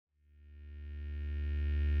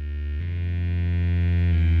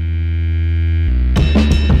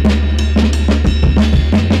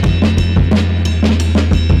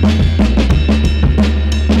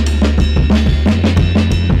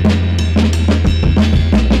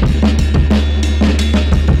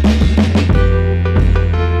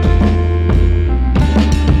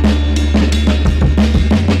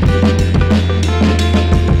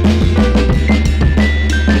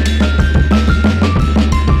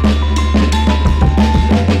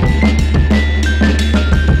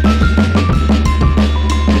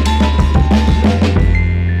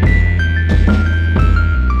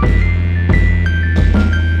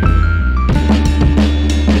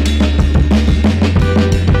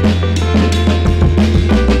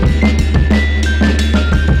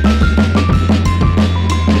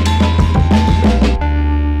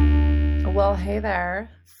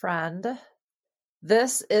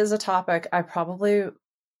this is a topic I probably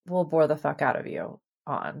will bore the fuck out of you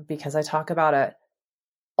on because I talk about it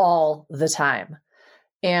all the time.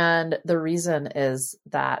 And the reason is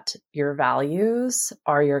that your values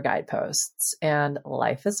are your guideposts, and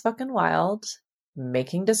life is fucking wild.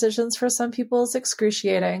 Making decisions for some people is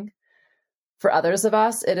excruciating. For others of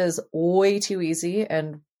us, it is way too easy,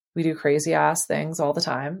 and we do crazy ass things all the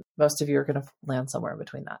time. Most of you are going to land somewhere in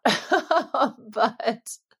between that. But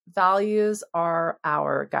values are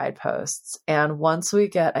our guideposts. And once we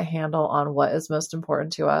get a handle on what is most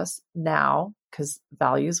important to us now, because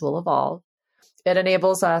values will evolve, it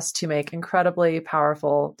enables us to make incredibly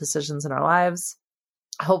powerful decisions in our lives,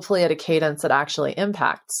 hopefully at a cadence that actually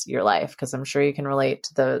impacts your life. Because I'm sure you can relate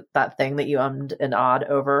to that thing that you ummed and awed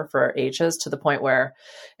over for ages to the point where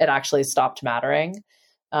it actually stopped mattering.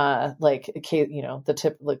 The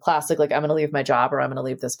classic, like, I'm going to leave my job or I'm going to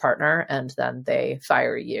leave this partner, and then they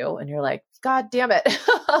fire you and you're like, God damn it.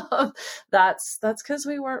 That's because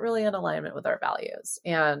we weren't really in alignment with our values.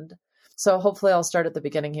 And so hopefully I'll start at the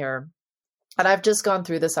beginning here. And I've just gone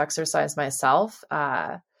through this exercise myself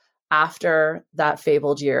after that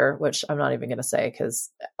fabled year, which I'm not even going to say, because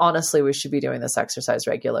honestly, we should be doing this exercise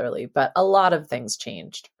regularly, but a lot of things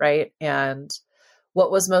changed, right? And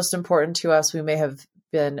what was most important to us, we may have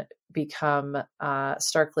become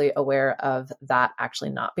starkly aware of that actually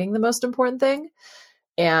not being the most important thing.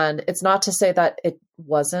 And it's not to say that it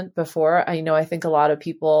wasn't before. I think a lot of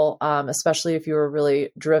people, especially if you were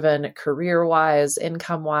really driven career-wise,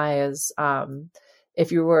 income-wise,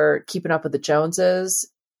 if you were keeping up with the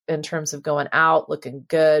Joneses in terms of going out, looking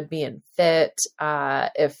good, being fit,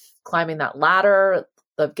 if climbing that ladder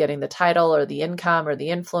of getting the title or the income or the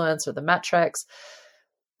influence or the metrics,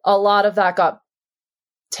 a lot of that got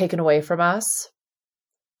taken away from us.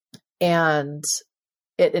 And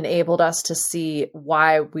it enabled us to see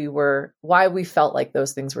why we felt like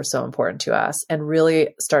those things were so important to us, and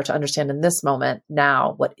really start to understand in this moment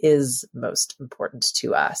now what is most important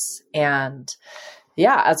to us. And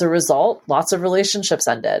yeah, as a result, lots of relationships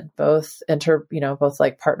ended, both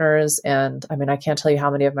like partners. And I can't tell you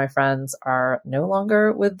how many of my friends are no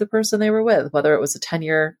longer with the person they were with, whether it was a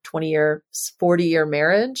 10-year, 20-year, 40-year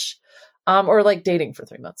marriage, or like dating for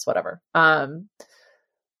 3 months, whatever.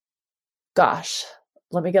 Gosh,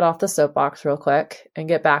 let me get off the soapbox real quick and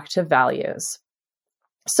get back to values.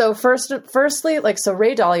 So firstly,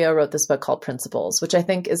 Ray Dalio wrote this book called Principles, which I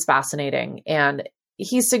think is fascinating. And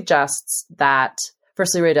he suggests that,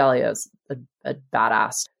 firstly, Ray Dalio is a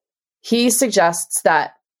badass. He suggests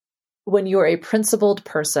that when you're a principled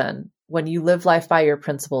person, when you live life by your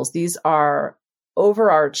principles, these are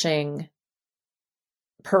overarching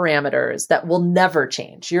parameters that will never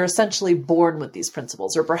change. You're essentially born with these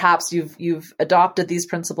principles, or perhaps you've adopted these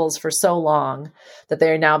principles for so long that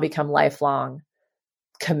they now become lifelong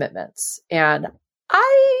commitments. And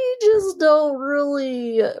I just don't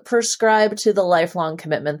really prescribe to the lifelong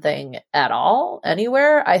commitment thing at all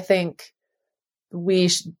anywhere. I think we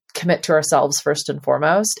should commit to ourselves first and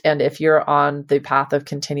foremost. And if you're on the path of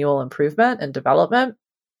continual improvement and development,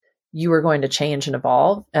 you are going to change and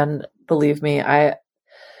evolve. And believe me, I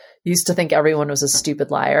used to think everyone was a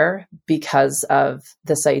stupid liar because of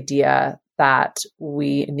this idea that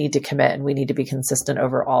we need to commit and we need to be consistent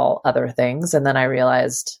over all other things. And then I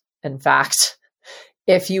realized, in fact,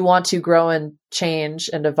 if you want to grow and change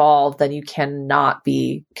and evolve, then you cannot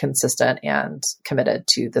be consistent and committed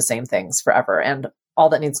to the same things forever. And all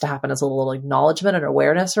that needs to happen is a little acknowledgement and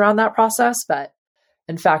awareness around that process. But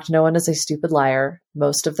in fact, no one is a stupid liar.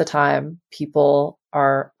 Most of the time, people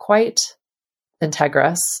are quite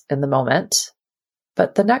integrous in the moment,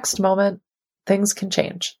 but the next moment, things can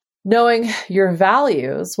change. Knowing your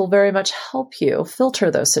values will very much help you filter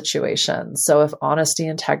those situations. So if honesty,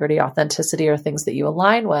 integrity, authenticity are things that you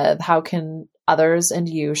align with, how can others and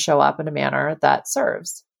you show up in a manner that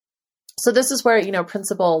serves? So this is where,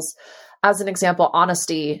 principles, as an example,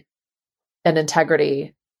 honesty and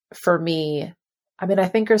integrity for me, I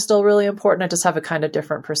think are still really important. I just have a kind of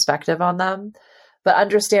different perspective on them. But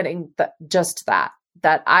understanding that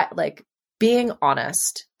I like being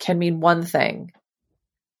honest can mean one thing.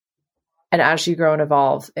 And as you grow and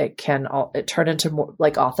evolve, it turn into more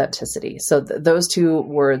like authenticity. So those two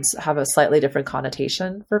words have a slightly different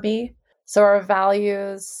connotation for me. So our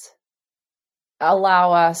values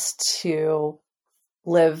allow us to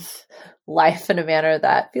live life in a manner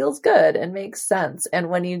that feels good and makes sense.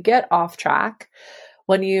 And when you get off track,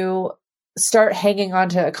 when you start hanging on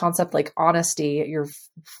to a concept like honesty, you're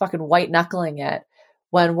fucking white knuckling it,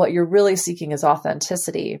 when what you're really seeking is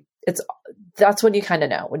authenticity. That's when you kind of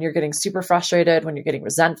know, when you're getting super frustrated, when you're getting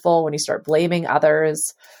resentful, when you start blaming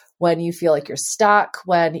others, when you feel like you're stuck,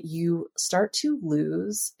 when you start to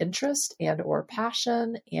lose interest and or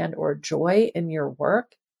passion and or joy in your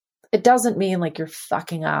work, it doesn't mean like you're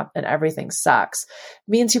fucking up and everything sucks.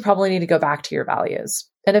 It means you probably need to go back to your values.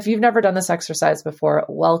 And if you've never done this exercise before,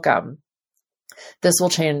 welcome. This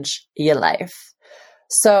will change your life.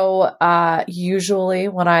 So usually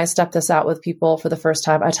when I step this out with people for the first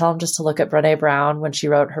time, I tell them just to look at Brené Brown. When she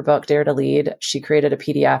wrote her book, Dare to Lead, she created a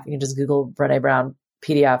PDF. You can just Google Brené Brown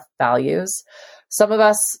PDF values. Some of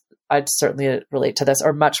us, I'd certainly relate to this,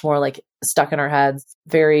 are much more like stuck in our heads,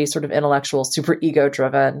 very sort of intellectual, super ego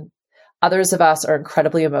driven. Others of us are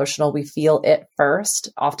incredibly emotional. We feel it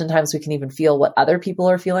first. Oftentimes we can even feel what other people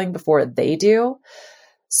are feeling before they do.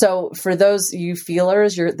 So for those you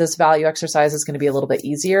feelers, this value exercise is going to be a little bit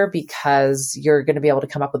easier because you're going to be able to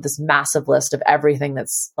come up with this massive list of everything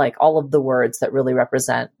that's like all of the words that really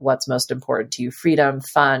represent what's most important to you: freedom,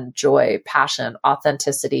 fun, joy, passion,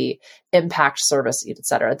 authenticity, impact, service,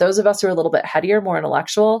 etc. Those of us who are a little bit headier, more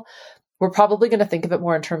intellectual, we're probably going to think of it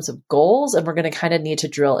more in terms of goals, and we're going to kind of need to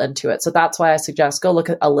drill into it. So that's why I suggest go look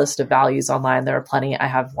at a list of values online. There are plenty. I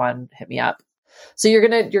have one. Hit me up. So you're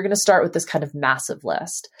going to start with this kind of massive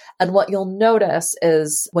list. And what you'll notice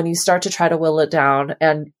is when you start to try to whittle it down,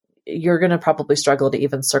 and you're going to probably struggle to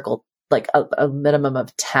even circle like a minimum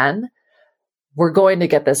of 10, we're going to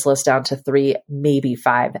get this list down to 3, maybe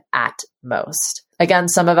 5 at most. Again,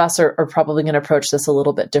 some of us are probably going to approach this a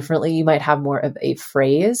little bit differently. You might have more of a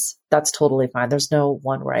phrase. That's totally fine. There's no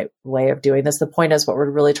one right way of doing this. The point is, what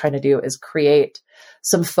we're really trying to do is create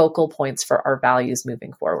some focal points for our values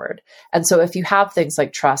moving forward. And so if you have things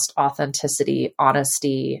like trust, authenticity,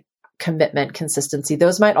 honesty, commitment, consistency,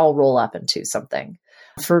 those might all roll up into something.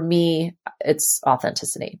 For me, it's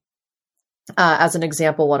authenticity. As an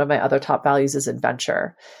example, one of my other top values is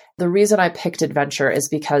adventure. The reason I picked adventure is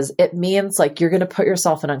because it means like you're going to put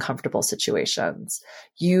yourself in uncomfortable situations.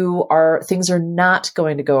 Things are not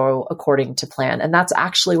going to go according to plan. And that's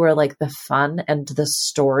actually where like the fun and the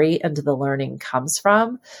story and the learning comes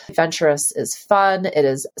from. Adventurous is fun. It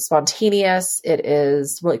is spontaneous. It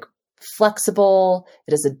is like flexible.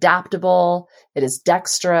 It is adaptable. It is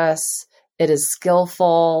dexterous. It is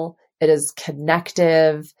skillful. It is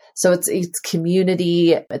connective. So it's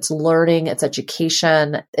community, it's learning, it's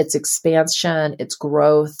education, it's expansion, it's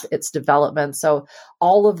growth, it's development. So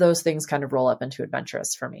all of those things kind of roll up into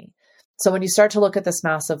adventurous for me. So when you start to look at this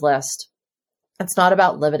massive list, it's not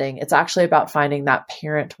about limiting. It's actually about finding that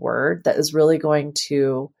parent word that is really going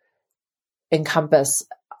to encompass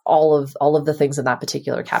all of the things in that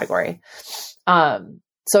particular category.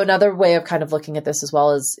 So another way of kind of looking at this as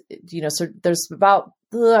well is, so there's about,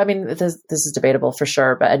 this is debatable for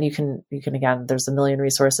sure, and you can, again, there's a million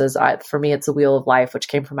resources. For me, it's the Wheel of Life, which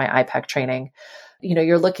came from my IPEC training.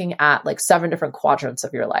 You're looking at like 7 different quadrants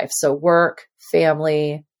of your life. So work,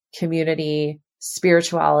 family, community,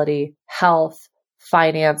 spirituality, health,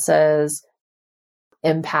 finances,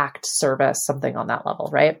 impact, service, something on that level,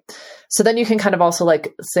 right? So then you can kind of also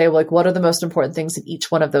like say, like, what are the most important things in each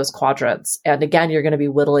one of those quadrants? And again, you're going to be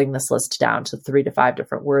whittling this list down to 3 to 5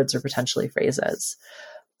 different words or potentially phrases.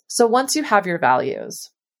 So once you have your values,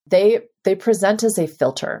 they present as a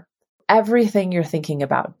filter. Everything you're thinking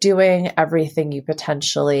about doing, everything you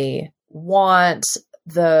potentially want,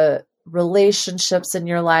 the relationships in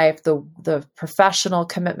your life, the professional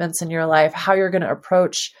commitments in your life, how you're going to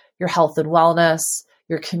approach your health and wellness,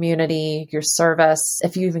 your community, your service.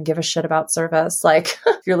 If you even give a shit about service, like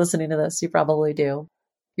if you're listening to this, you probably do.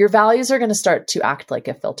 Your values are going to start to act like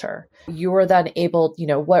a filter. You are then able,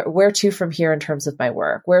 where to from here in terms of my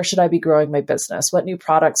work? Where should I be growing my business? What new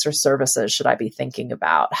products or services should I be thinking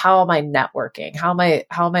about? How am I networking? How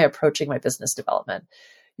am I approaching my business development?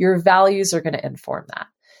 Your values are going to inform that.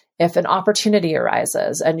 If an opportunity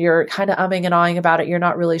arises and you're kind of umming and ahhing about it, you're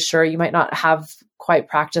not really sure, you might not have quite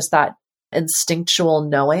practiced that instinctual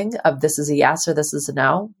knowing of this is a yes or this is a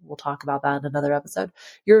no. We'll talk about that in another episode.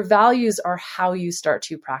 Your values are how you start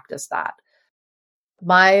to practice that.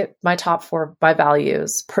 My top 4, my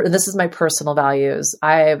values, this is my personal values.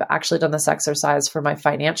 I've actually done this exercise for my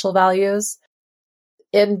financial values.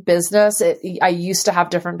 In business, I used to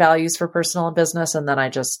have different values for personal and business, and then I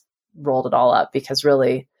just rolled it all up because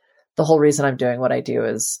really the whole reason I'm doing what I do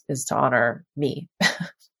is to honor me. And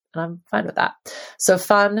I'm fine with that. So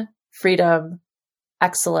fun, freedom,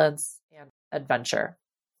 excellence, and adventure.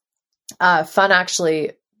 Fun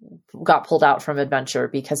actually got pulled out from adventure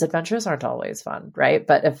because adventures aren't always fun, right?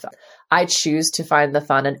 But if I choose to find the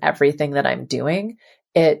fun in everything that I'm doing,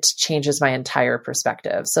 it changes my entire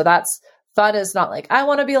perspective. So fun is not like, I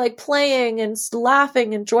want to be like playing and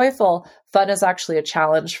laughing and joyful. Fun is actually a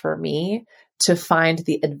challenge for me to find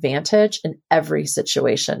the advantage in every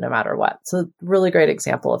situation, no matter what. So really great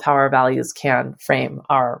example of how our values can frame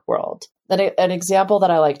our world. An example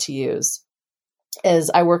that I like to use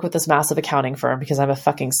is I work with this massive accounting firm because I'm a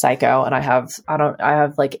fucking psycho and I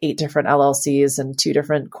have like 8 different LLCs and 2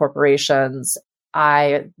 different corporations.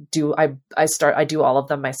 I do all of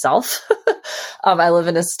them myself. I live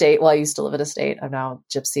in a state. Well, I used to live in a state. I'm now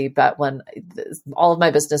gypsy, but all of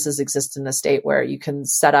my businesses exist in a state where you can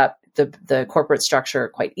set up the corporate structure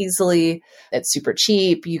quite easily. It's super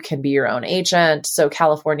cheap. You can be your own agent. So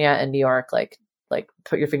California and New York, like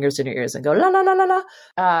put your fingers in your ears and go, la, la, la, la,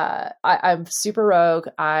 la. I'm super rogue.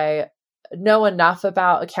 I know enough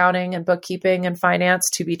about accounting and bookkeeping and finance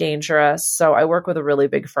to be dangerous. So I work with a really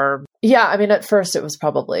big firm. Yeah. I mean, at first it was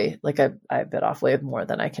probably like I bit off way more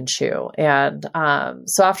than I can chew. And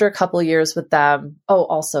so after a couple of years with them,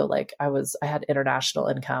 also like I had international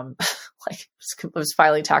income, like I was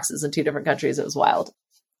filing taxes in 2 different countries. It was wild.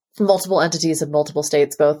 Multiple entities in multiple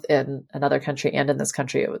states, both in another country and in this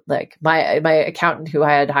country. Like my accountant who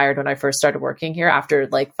I had hired when I first started working here, after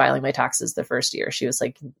like filing my taxes the first year, she was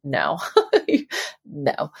like, no,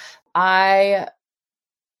 no. I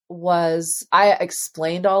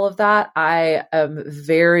explained all of that. I am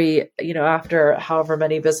very, after however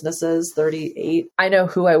many businesses, 38, I know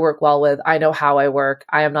who I work well with. I know how I work.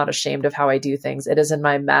 I am not ashamed of how I do things. It is in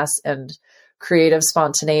my mess and creative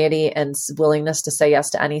spontaneity and willingness to say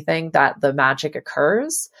yes to anything that the magic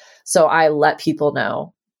occurs. So I let people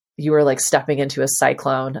know you are like stepping into a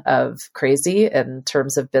cyclone of crazy in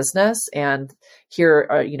terms of business. And here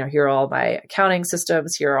are all my accounting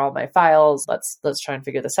systems. Here are all my files. Let's try and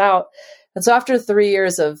figure this out. And so after 3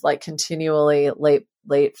 years of like continually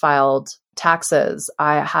late filed taxes,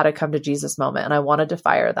 I had a come to Jesus moment and I wanted to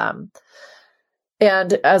fire them.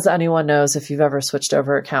 And as anyone knows, if you've ever switched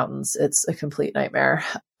over accountants, it's a complete nightmare.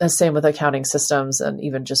 The same with accounting systems and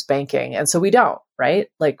even just banking. And so we don't, right?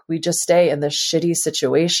 Like we just stay in this shitty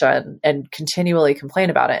situation and continually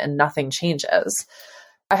complain about it and nothing changes.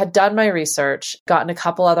 I had done my research, gotten a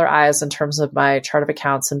couple other eyes in terms of my chart of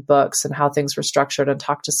accounts and books and how things were structured, and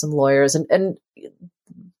talked to some lawyers. And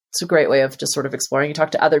it's a great way of just sort of exploring. You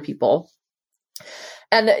talk to other people.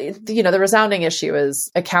 And, the resounding issue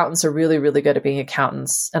is accountants are really, really good at being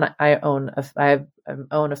accountants. And I own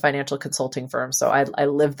a financial consulting firm. So I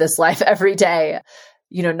live this life every day.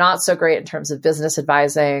 Not so great in terms of business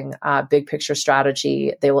advising, big picture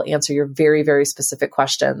strategy. They will answer your very, very specific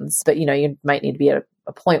questions, but you might need to be at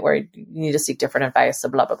a point where you need to seek different advice, so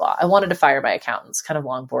blah, blah, blah. I wanted to fire my accountants. Kind of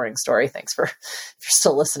long, boring story. Thanks for if you're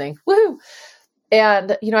still listening. Woohoo.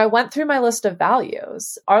 And, I went through my list of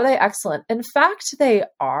values. Are they excellent? In fact, they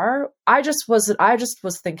are. I just was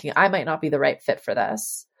thinking I might not be the right fit for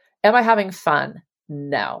this. Am I having fun?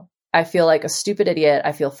 No. I feel like a stupid idiot.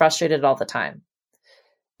 I feel frustrated all the time.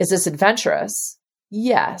 Is this adventurous?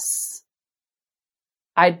 Yes.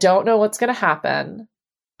 I don't know what's going to happen.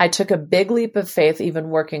 I took a big leap of faith even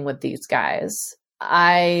working with these guys.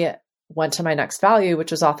 I went to my next value,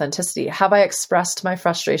 which was authenticity. Have I expressed my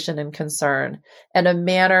frustration and concern in a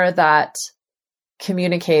manner that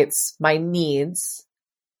communicates my needs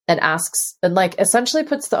and asks and like essentially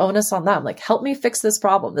puts the onus on them? Like, help me fix this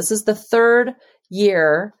problem. This is the 3rd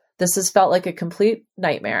year. This has felt like a complete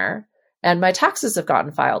nightmare and my taxes have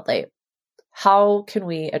gotten filed late. How can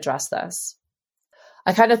we address this?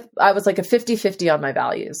 I was like a 50-50 on my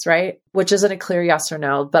values, right? Which isn't a clear yes or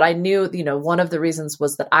no, but I knew, one of the reasons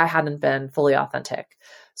was that I hadn't been fully authentic.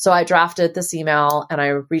 So I drafted this email and I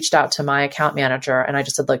reached out to my account manager and I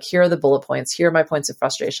just said, look, here are the bullet points. Here are my points of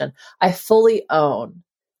frustration. I fully own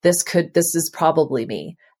this is probably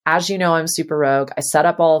me. As you know, I'm super rogue. I set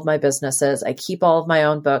up all of my businesses. I keep all of my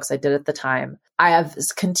own books. I did at the time. I have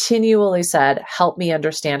continually said, help me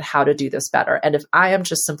understand how to do this better. And if I am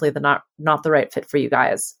just simply not the right fit for you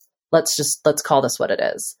guys, let's call this what it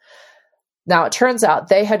is. Now, it turns out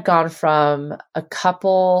they had gone from a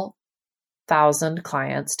couple thousand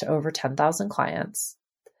clients to over 10,000 clients.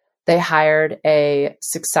 They hired a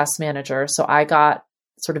success manager. So I got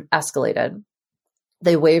sort of escalated.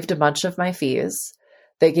 They waived a bunch of my fees.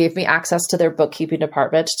 They gave me access to their bookkeeping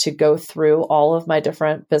department to go through all of my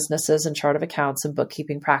different businesses and chart of accounts and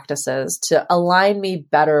bookkeeping practices to align me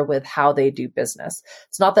better with how they do business.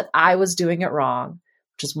 It's not that I was doing it wrong,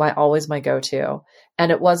 which is always my go-to.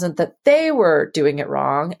 And it wasn't that they were doing it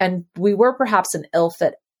wrong. And we were perhaps an ill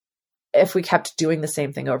fit if we kept doing the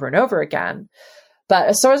same thing over and over again.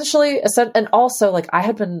 But essentially, and also like I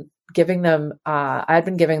had been giving them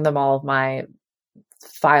all of my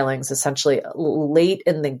filings essentially late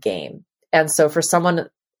in the game. And so for someone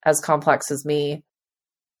as complex as me,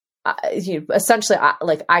 essentially,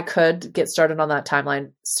 I could get started on that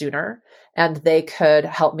timeline sooner, and they could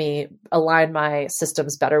help me align my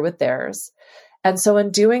systems better with theirs. And so in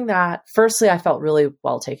doing that, firstly, I felt really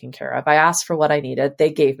well taken care of. I asked for what I needed.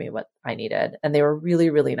 They gave me what I needed, and they were really,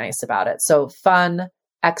 really nice about it. So fun,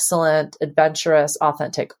 excellent, adventurous,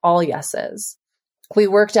 authentic, all yeses. We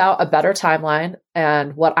worked out a better timeline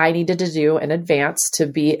and what I needed to do in advance to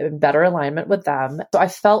be in better alignment with them. So I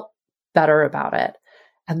felt better about it.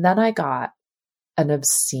 And then I got an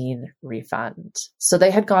obscene refund. So they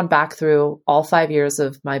had gone back through all 5 years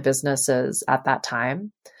of my businesses at that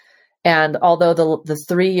time. And although the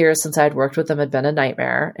 3 years since I had worked with them had been a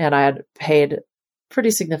nightmare and I had paid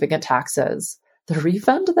pretty significant taxes, the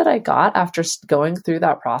refund that I got after going through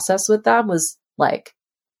that process with them was like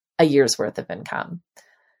a year's worth of income.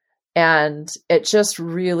 And it just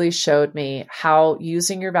really showed me how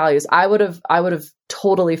using your values, I would have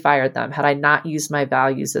totally fired them had I not used my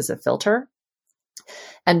values as a filter.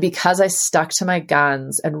 And because I stuck to my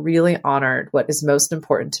guns and really honored what is most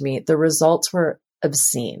important to me, the results were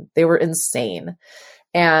obscene. They were insane.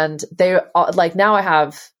 And they like, now I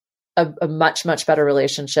have a much, much better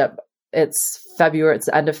relationship. It's February. It's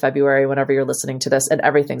the end of February whenever you're listening to this, and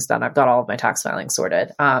everything's done. I've got all of my tax filing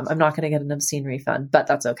sorted. I'm not going to get an obscene refund, but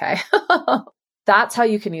that's okay. That's how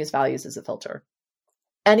you can use values as a filter.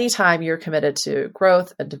 Anytime you're committed to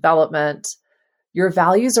growth and development, your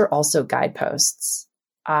values are also guideposts.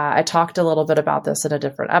 I talked a little bit about this in a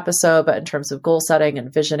different episode, but in terms of goal setting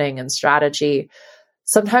and visioning and strategy,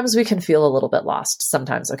 sometimes we can feel a little bit lost.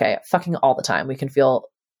 Sometimes, okay, fucking all the time, we can feel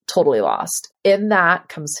totally lost. In that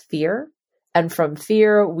comes fear. And from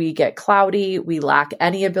fear, we get cloudy. We lack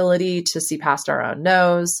any ability to see past our own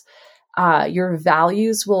nose. Your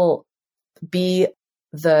values will be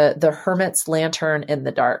the hermit's lantern in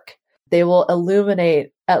the dark. They will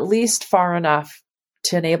illuminate at least far enough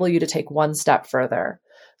to enable you to take one step further.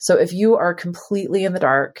 So if you are completely in the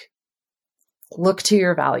dark, look to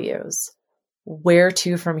your values. Where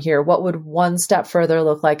to from here? What would one step further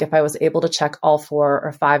look like if I was able to check all 4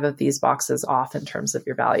 or 5 of these boxes off in terms of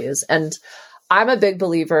your values? And I'm a big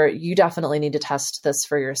believer, you definitely need to test this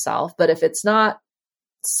for yourself. But if it's not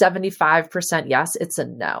 75% yes, it's a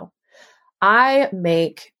no. I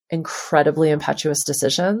make incredibly impetuous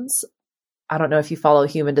decisions. I don't know if you follow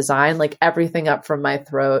human design, like everything up from my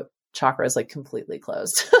throat chakra is like completely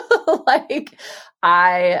closed. Like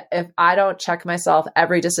if I don't check myself,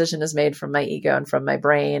 every decision is made from my ego and from my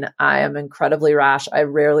brain. I am incredibly rash. I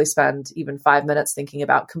rarely spend even 5 minutes thinking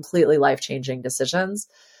about completely life-changing decisions.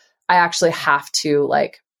 I actually have to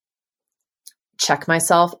like check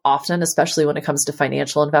myself often, especially when it comes to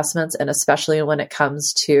financial investments and especially when it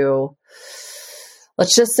comes to,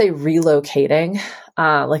 let's just say, relocating.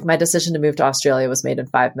 Like my decision to move to Australia was made in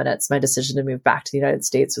 5 minutes. My decision to move back to the United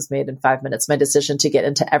States was made in 5 minutes. My decision to get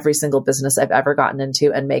into every single business I've ever gotten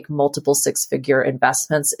into and make multiple 6-figure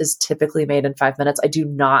investments is typically made in 5 minutes. I do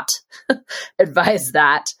not advise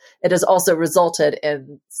that. It has also resulted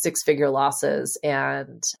in 6-figure losses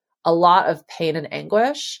and a lot of pain and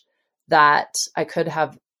anguish that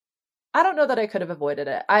I don't know that I could have avoided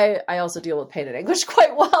it. I also deal with pain and anguish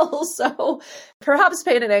quite well. So perhaps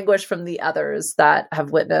pain and anguish from the others that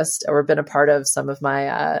have witnessed or been a part of some of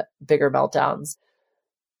my bigger meltdowns.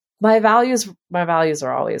 My values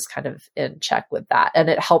are always kind of in check with that. And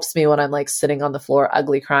it helps me when I'm like sitting on the floor,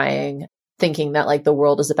 ugly crying, thinking that like the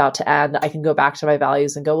world is about to end. I can go back to my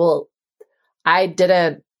values and go, well, I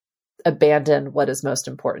didn't abandon what is most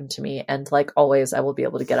important to me. And like always, I will be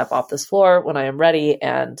able to get up off this floor when I am ready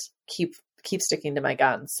and keep sticking to my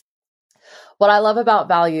guns. What I love about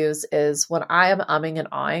values is when I am umming and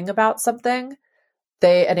ahhing about something,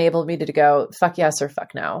 they enable me to go, fuck yes or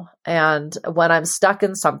fuck no. And when I'm stuck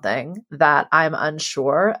in something that I'm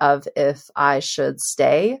unsure of if I should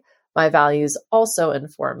stay, my values also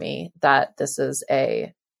inform me that this is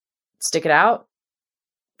a stick it out,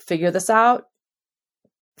 figure this out,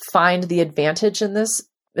 find the advantage in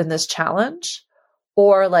this challenge,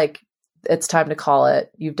 or like, it's time to call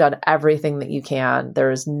it. You've done everything that you can.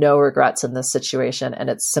 There is no regrets in this situation, and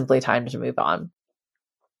it's simply time to move on.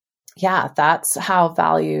 Yeah, that's how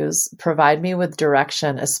values provide me with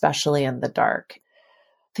direction, especially in the dark.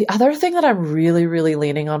 The other thing that I'm really, really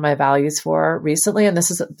leaning on my values for recently, and this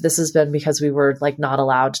has been because we were like not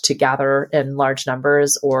allowed to gather in large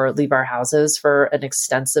numbers or leave our houses for an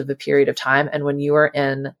extensive period of time. And when you are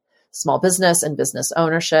in small business and business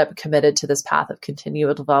ownership, committed to this path of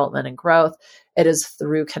continual development and growth, it is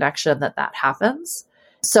through connection that happens.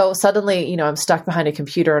 So suddenly, I'm stuck behind a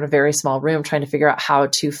computer in a very small room trying to figure out how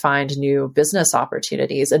to find new business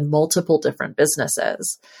opportunities in multiple different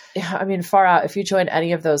businesses. I mean, far out, if you join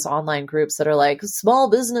any of those online groups that are like Small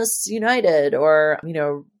Business United or,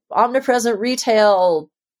 Omnipresent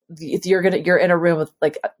Retail, you're in a room with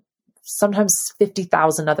like sometimes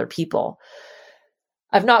 50,000 other people.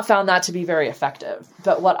 I've not found that to be very effective.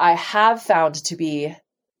 But what I have found to be,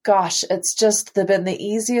 it's just been the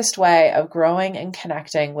easiest way of growing and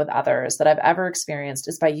connecting with others that I've ever experienced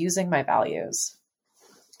is by using my values.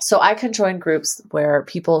 So I can join groups where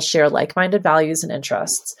people share like-minded values and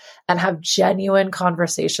interests and have genuine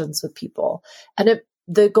conversations with people. And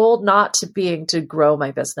the goal not to being to grow my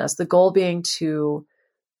business, the goal being to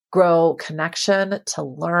grow connection, to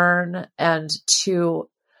learn, and to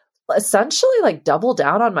essentially like double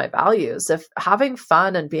down on my values. If having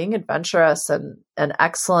fun and being adventurous and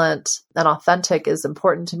excellent and authentic is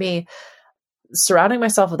important to me, surrounding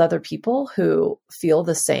myself with other people who feel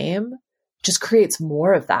the same just creates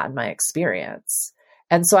more of that in my experience.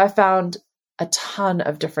 And so I found a ton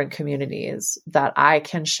of different communities that I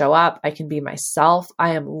can show up. I can be myself.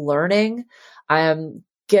 I am learning. I am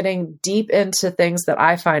getting deep into things that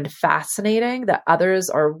I find fascinating that others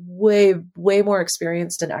are way, way more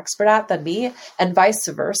experienced and expert at than me, and vice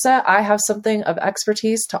versa. I have something of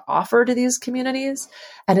expertise to offer to these communities,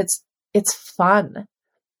 and it's fun.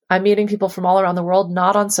 I'm meeting people from all around the world,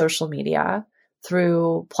 not on social media,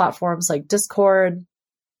 through platforms like Discord,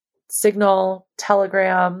 Signal,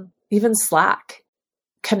 Telegram, even Slack.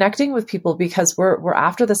 Connecting with people because we're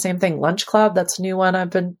after the same thing. Lunch Club, that's a new one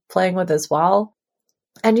I've been playing with as well.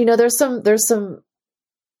 And there's some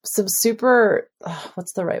super,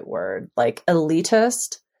 what's the right word? Like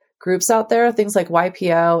elitist groups out there, things like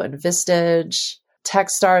YPO and Vistage,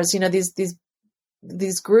 Techstars,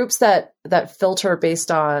 these groups that filter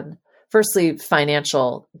based on, firstly,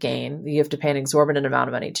 financial gain. You have to pay an exorbitant amount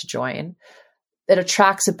of money to join. It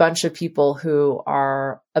attracts a bunch of people who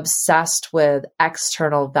are obsessed with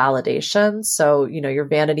external validation. So, your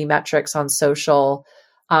vanity metrics on social,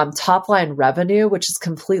 top line revenue, which is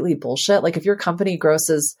completely bullshit. Like if your company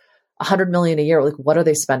grosses 100 million a year, like what are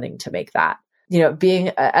they spending to make that? Being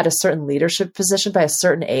at a certain leadership position by a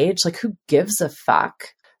certain age, like who gives a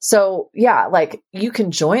fuck? So yeah, like you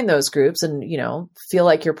can join those groups and, feel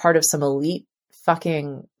like you're part of some elite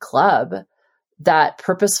fucking club that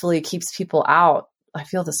purposefully keeps people out. I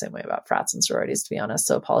feel the same way about frats and sororities, to be honest.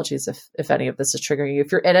 So apologies if any of this is triggering you.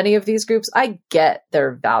 If you're in any of these groups, I get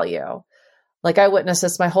their value. Like I witnessed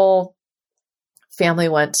this. My whole family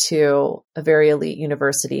went to a very elite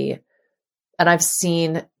university, and I've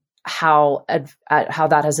seen how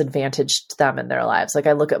that has advantaged them in their lives. Like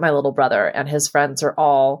I look at my little brother and his friends are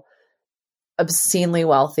all obscenely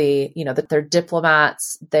wealthy, that they're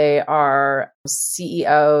diplomats, they are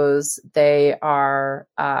CEOs, they are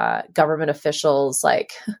government officials,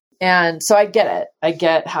 and so I get it. I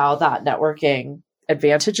get how that networking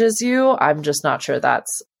advantages you. I'm just not sure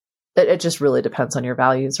it just really depends on your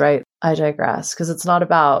values, right? I digress because it's not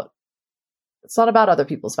about other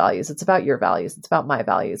people's values. It's about your values. It's about my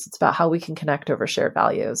values. It's about how we can connect over shared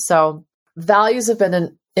values. So values have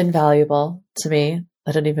been invaluable to me.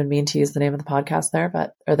 I didn't even mean to use the name of the podcast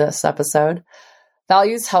there, or this episode.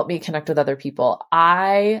 Values help me connect with other people.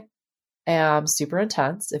 I am super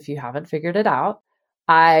intense. If you haven't figured it out,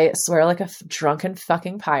 I swear like a drunken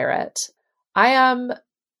fucking pirate.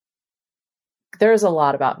 There's a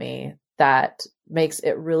lot about me that makes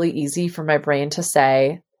it really easy for my brain to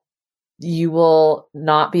say, you will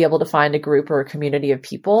not be able to find a group or a community of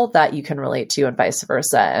people that you can relate to and vice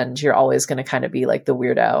versa. And you're always going to kind of be like the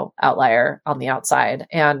weirdo outlier on the outside.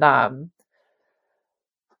 And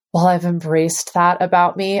while I've embraced that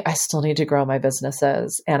about me, I still need to grow my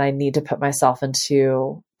businesses and I need to put myself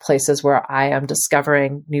into places where I am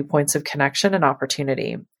discovering new points of connection and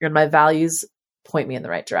opportunity. And my values point me in the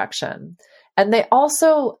right direction. And they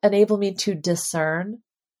also enable me to discern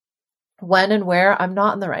when and where I'm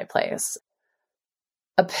not in the right place.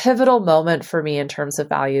 A pivotal moment for me in terms of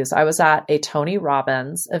values, I was at a Tony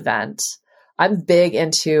Robbins event. I'm big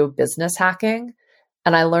into business hacking.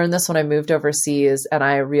 And I learned this when I moved overseas and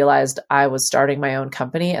I realized I was starting my own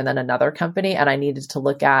company and then another company. And I needed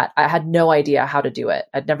to I had no idea how to do it.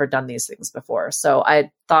 I'd never done these things before. So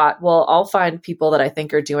I thought, well, I'll find people that I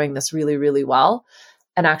think are doing this really, really well.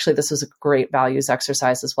 And actually, this was a great values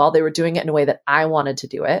exercise as well. They were doing it in a way that I wanted to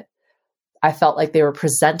do it. I felt like they were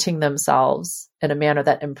presenting themselves in a manner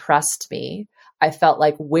that impressed me. I felt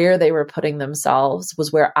like where they were putting themselves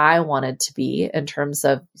was where I wanted to be in terms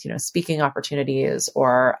of, speaking opportunities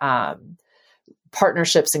or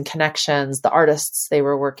partnerships and connections, the artists they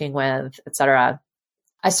were working with, et cetera.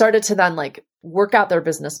 I started to then like work out their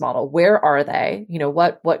business model. Where are they? You know,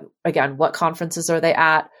 what conferences are they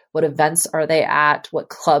at? What events are they at? What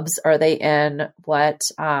clubs are they in? What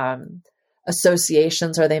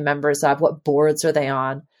associations are they members of? What boards are they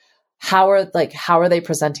on? How are they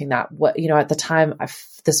presenting that? What, you know, at the time,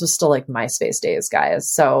 this was still like MySpace days,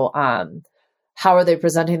 guys. So, how are they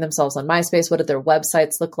presenting themselves on MySpace? What did their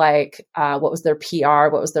websites look like? What was their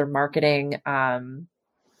PR? What was their marketing?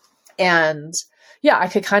 And yeah, I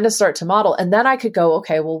could kind of start to model, and then I could go,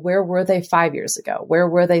 okay, well, where were they 5 years ago? Where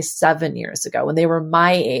were they 7 years ago? When they were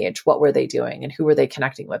my age, what were they doing, and who were they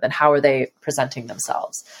connecting with, and how are they presenting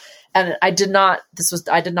themselves? And I did not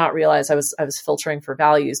realize I was filtering for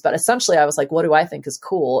values, but essentially I was like, what do I think is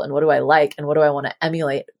cool, and what do I like, and what do I want to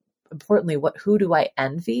emulate? Importantly, who do I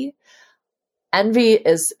envy? Envy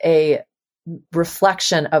is a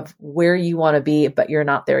reflection of where you want to be, but you're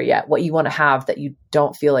not there yet, what you want to have that you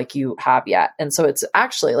don't feel like you have yet. And so it's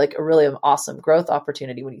actually like a really awesome growth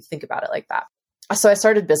opportunity when you think about it like that. So I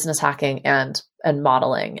started business hacking and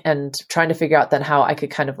modeling and trying to figure out then how I could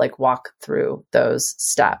kind of like walk through those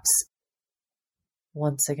steps.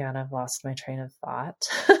 Once again, I've lost my train of thought.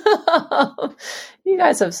 You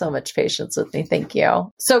guys have so much patience with me. Thank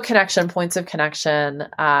you. So connection, points of connection,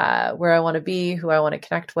 where I want to be, who I want to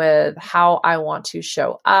connect with, how I want to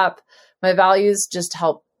show up. My values just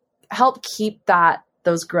help keep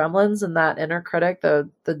those gremlins and that inner critic, the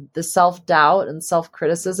self-doubt and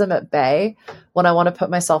self-criticism at bay when I want to put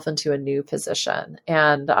myself into a new position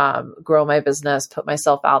and grow my business, put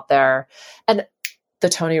myself out there. And the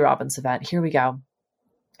Tony Robbins event, here we go.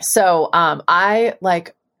 So I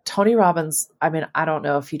like Tony Robbins. I mean, I don't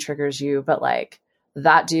know if he triggers you, but like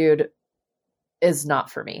that dude is not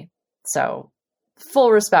for me. So full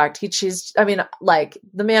respect. I mean, like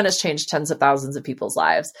the man has changed tens of thousands of people's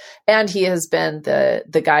lives, and he has been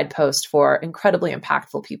the guidepost for incredibly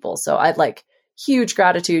impactful people. So I'd like huge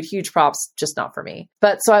gratitude, huge props, just not for me.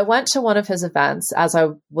 But so I went to one of his events as I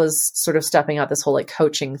was sort of stepping out this whole like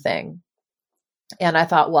coaching thing. And I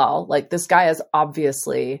thought, well, like this guy is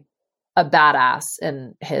obviously a badass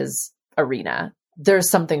in his arena. There's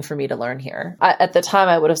something for me to learn here. At the time,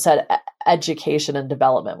 I would have said education and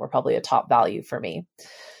development were probably a top value for me.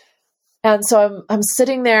 And so I'm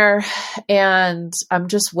sitting there and I'm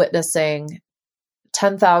just witnessing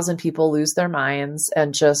 10,000 people lose their minds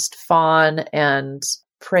and just fawn and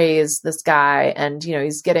praise this guy. And, you know,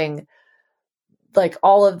 he's getting like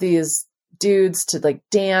all of these dudes to like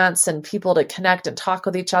dance and people to connect and talk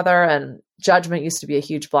with each other. And judgment used to be a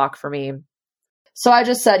huge block for me. So I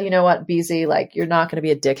just said, you know what, BZ, like, you're not going to be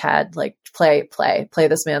a dickhead. Like play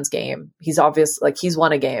this man's game. He's obvious, like he's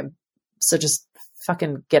won a game. So just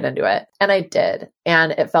fucking get into it. And I did.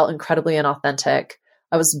 And it felt incredibly inauthentic.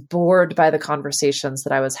 I was bored by the conversations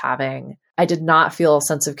that I was having. I did not feel a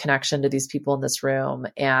sense of connection to these people in this room.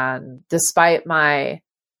 And despite my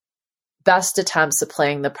best attempts at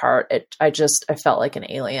playing the part, I felt like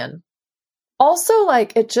an alien. Also,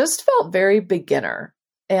 like, it just felt very beginner.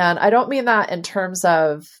 And I don't mean that in terms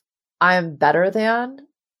of I'm better than.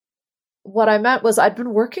 What I meant was I'd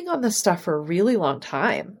been working on this stuff for a really long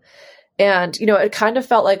time. And, you know, it kind of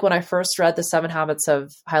felt like when I first read The 7 Habits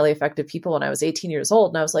of Highly Effective People when I was 18 years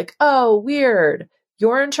old, and I was like, oh, weird.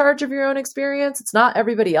 You're in charge of your own experience. It's not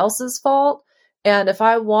everybody else's fault. And if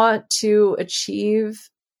I want to achieve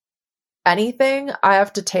anything, I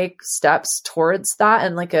have to take steps towards that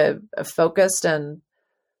in like a focused and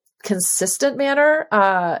consistent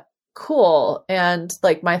manner. Cool. And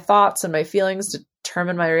like my thoughts and my feelings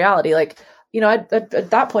determine my reality. Like, you know,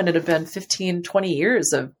 at that point, it had been 15, 20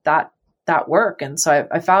 years of that work. And so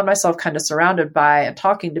I found myself kind of surrounded by and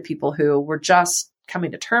talking to people who were just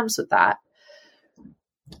coming to terms with that.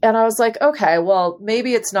 And I was like, okay, well,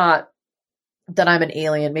 maybe it's not that I'm an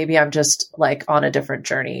alien. Maybe I'm just like on a different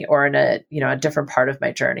journey or in a different part of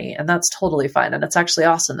my journey. And that's totally fine. And it's actually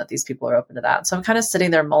awesome that these people are open to that. So I'm kind of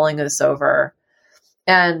sitting there mulling this over,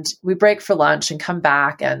 and we break for lunch and come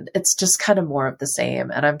back, and it's just kind of more of the same.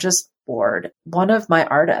 And I'm just bored. One of my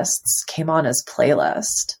artists came on as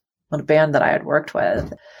playlist, a band that I had worked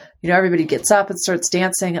with. You know, everybody gets up and starts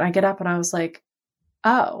dancing, and I get up and I was like,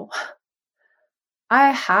 oh,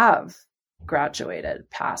 I have graduated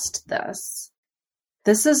past this.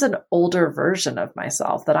 This is an older version of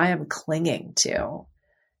myself that I am clinging to.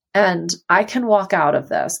 And I can walk out of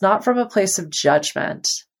this, not from a place of judgment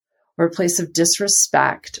or a place of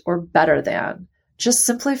disrespect or better than, just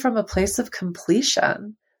simply from a place of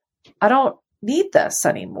completion. I don't need this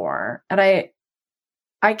anymore. And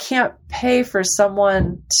I can't pay for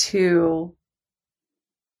someone to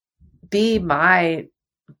be my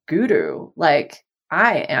guru. Like,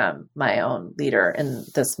 I am my own leader in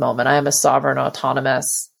this moment. I am a sovereign,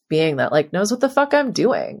 autonomous being that like knows what the fuck I'm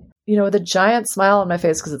doing. You know, with a giant smile on my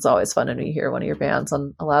face, because it's always fun when you hear one of your bands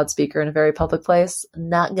on a loudspeaker in a very public place.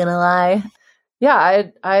 Not gonna lie. Yeah,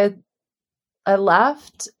 I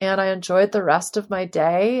left and I enjoyed the rest of my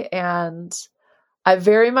day. And I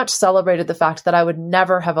very much celebrated the fact that I would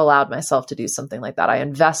never have allowed myself to do something like that. I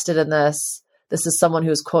invested in this. This is someone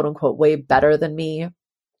who's quote unquote way better than me.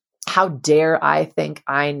 How dare I think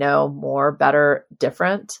I know more, better,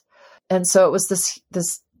 different? And so it was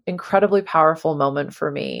this incredibly powerful moment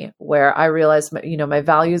for me where I realized, my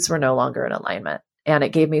values were no longer in alignment, and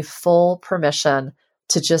it gave me full permission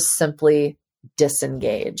to just simply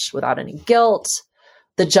disengage without any guilt.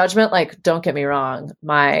 The judgment, like, don't get me wrong,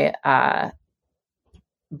 my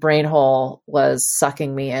brain hole was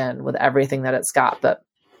sucking me in with everything that it's got, but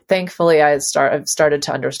thankfully I've started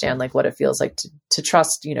to understand like what it feels like to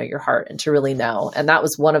trust, your heart and to really know. And that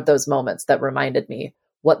was one of those moments that reminded me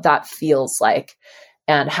what that feels like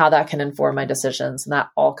and how that can inform my decisions. And that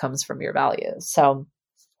all comes from your values. So,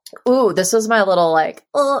 this was my little I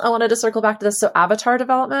wanted to circle back to this. So avatar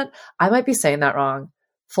development, I might be saying that wrong.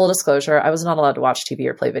 Full disclosure, I was not allowed to watch TV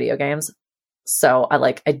or play video games. So I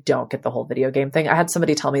don't get the whole video game thing. I had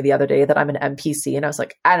somebody tell me the other day that I'm an NPC, and I was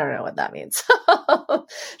like, I don't know what that means.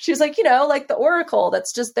 She was like, like the Oracle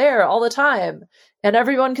that's just there all the time and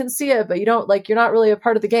everyone can see it, but you're not really a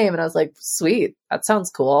part of the game. And I was like, sweet, that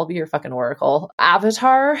sounds cool. I'll be your fucking Oracle.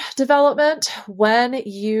 Avatar development, when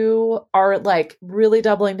you are like really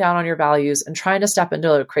doubling down on your values and trying to step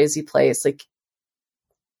into a crazy place, like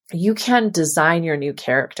you can design your new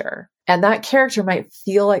character. And that character might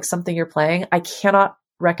feel like something you're playing. I cannot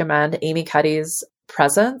recommend Amy Cuddy's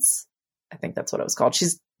Presence. I think that's what it was called.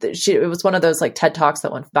 It was one of those like TED Talks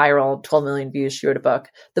that went viral, 12 million views. She wrote a book.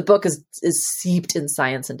 The book is seeped in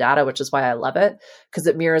science and data, which is why I love it, because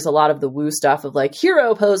it mirrors a lot of the woo stuff of like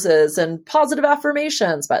hero poses and positive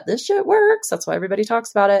affirmations, but this shit works. That's why everybody talks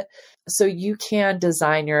about it. So you can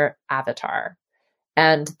design your avatar.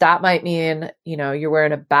 And that might mean, you're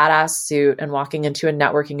wearing a badass suit and walking into a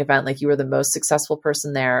networking event like you were the most successful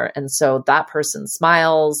person there. And so that person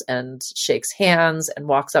smiles and shakes hands and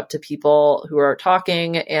walks up to people who are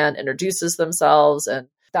talking and introduces themselves. And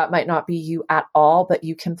that might not be you at all, but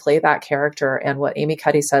you can play that character. And what Amy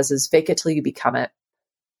Cuddy says is fake it till you become it.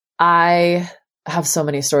 I have so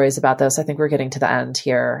many stories about this. I think we're getting to the end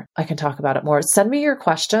here. I can talk about it more. Send me your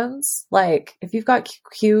questions. Like if you've got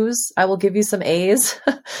Q's, I will give you some A's.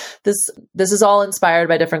 This is all inspired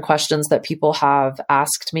by different questions that people have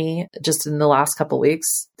asked me just in the last couple of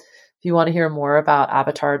weeks. If you want to hear more about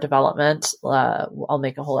avatar development, I'll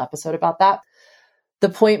make a whole episode about that. The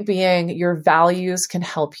point being, your values can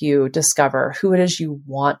help you discover who it is you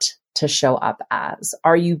want to show up as.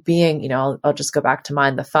 Are you being, I'll just go back to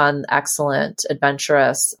mine, the fun, excellent,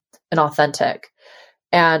 adventurous, and authentic.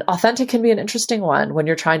 And authentic can be an interesting one when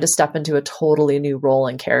you're trying to step into a totally new role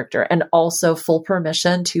and character, and also full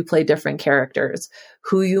permission to play different characters.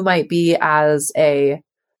 Who you might be as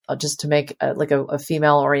just to make a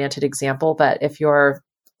female oriented example, but if you're,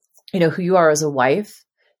 who you are as a wife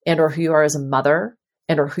and or who you are as a mother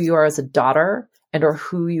and or who you are as a daughter, and or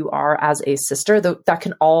who you are as a sister,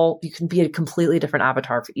 you can be a completely different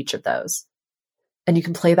avatar for each of those. And you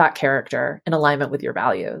can play that character in alignment with your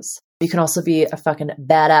values. You can also be a fucking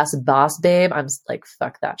badass boss babe. I'm like,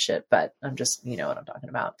 fuck that shit, but I'm just, what I'm talking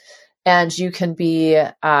about. And you can be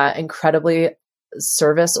incredibly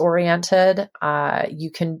service oriented.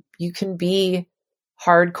 You can be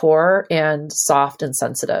hardcore and soft and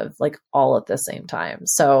sensitive, like all at the same time.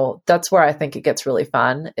 So that's where I think it gets really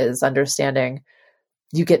fun, is understanding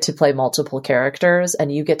you get to play multiple characters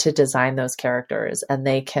and you get to design those characters, and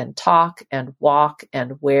they can talk and walk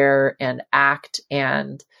and wear and act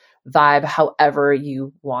and vibe however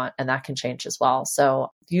you want. And that can change as well.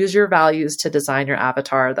 So use your values to design your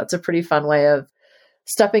avatar. That's a pretty fun way of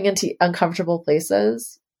stepping into uncomfortable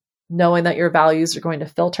places, knowing that your values are going to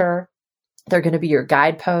filter. They're going to be your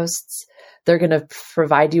guideposts. They're going to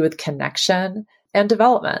provide you with connection and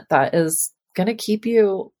development that is going to keep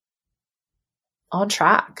you on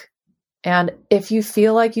track. And if you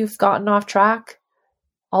feel like you've gotten off track,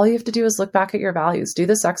 all you have to do is look back at your values. Do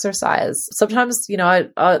this exercise. Sometimes,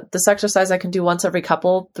 this exercise I can do once every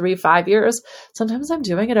 3-5 years. Sometimes I'm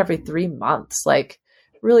doing it every 3 months. Like,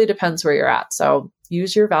 really depends where you're at. So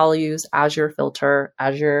use your values as your filter,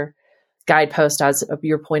 as your guidepost, as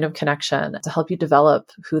your point of connection to help you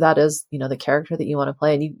develop who that is, the character that you want to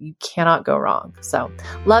play. And you cannot go wrong. So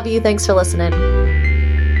love you. Thanks for listening.